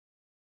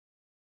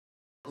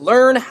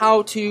learn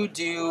how to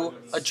do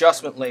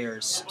adjustment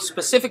layers.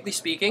 Specifically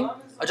speaking,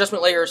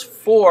 adjustment layers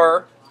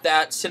for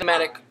that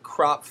cinematic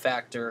crop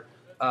factor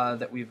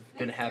that we've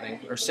been having,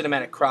 or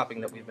cinematic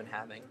cropping that we've been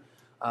having.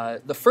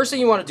 The first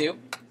thing you want to do,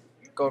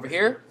 go over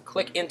here,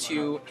 click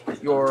into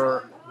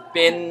your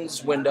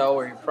bins window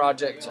or your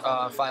project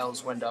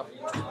files window.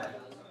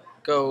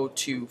 Go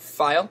to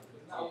File,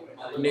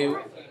 New,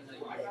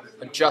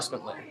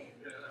 Adjustment Layer.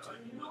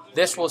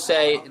 This will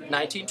say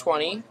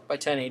 1920 by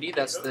 1080.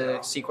 That's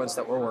the sequence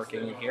that we're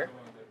working in here.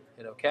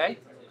 Hit OK.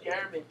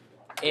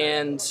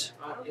 And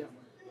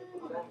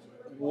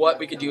what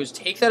we could do is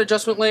take that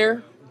adjustment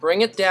layer,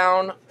 bring it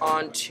down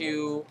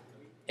onto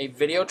a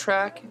video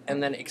track,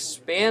 and then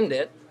expand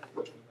it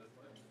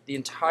the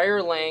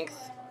entire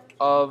length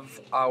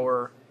of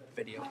our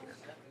video here.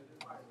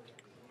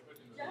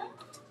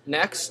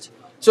 Next,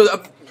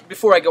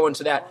 before I go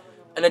into that,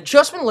 an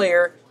adjustment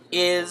layer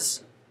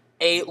is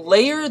a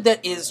layer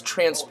that is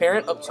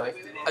transparent. A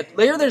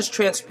layer that is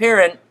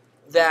transparent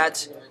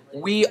that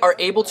we are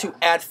able to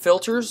add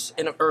filters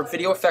or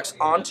video effects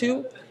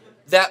onto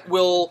that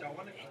will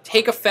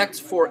take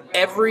effect for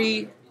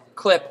every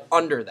clip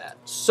under that.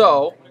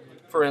 So,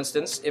 for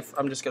instance, if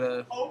I'm just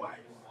gonna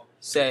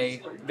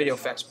say video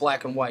effects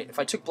black and white. If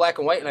I took black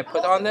and white and I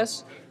put on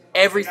this,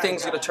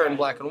 everything's gonna turn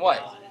black and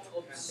white.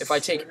 If I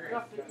take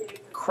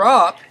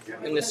crop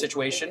in this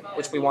situation,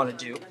 which we want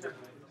to do,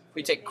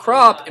 we take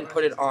crop and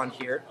put it on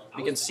here.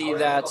 We can see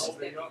that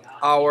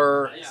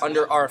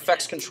under our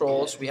effects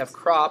controls, we have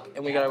crop,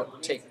 and we gotta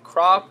take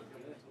crop,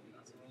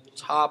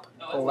 top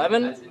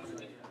 11,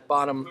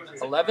 bottom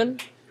 11,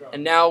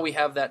 and now we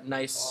have that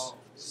nice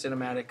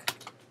cinematic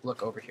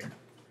look over here.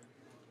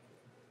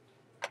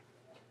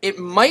 It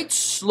might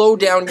slow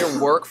down your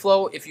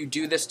workflow if you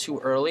do this too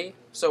early.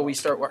 So we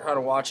start trying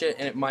to watch it,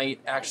 and it might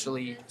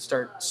actually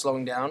start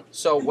slowing down.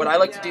 So what I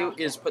like to do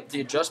is put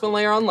the adjustment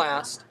layer on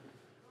last,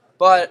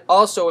 but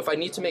also if I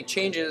need to make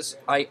changes,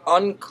 I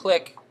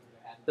unclick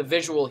the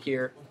visual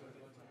here,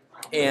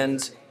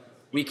 and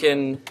we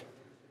can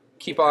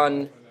keep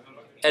on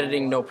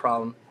editing no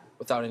problem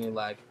without any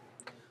lag.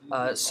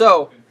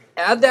 So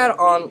add that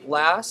on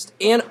last,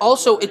 and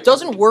also it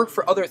doesn't work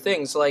for other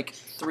things like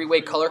three-way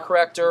color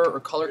corrector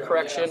or color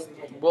correction.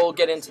 We'll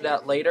get into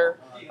that later.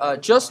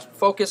 Just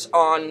focus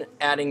on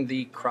adding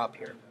the crop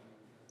here.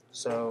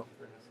 So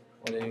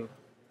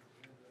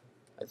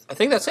I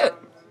think that's it.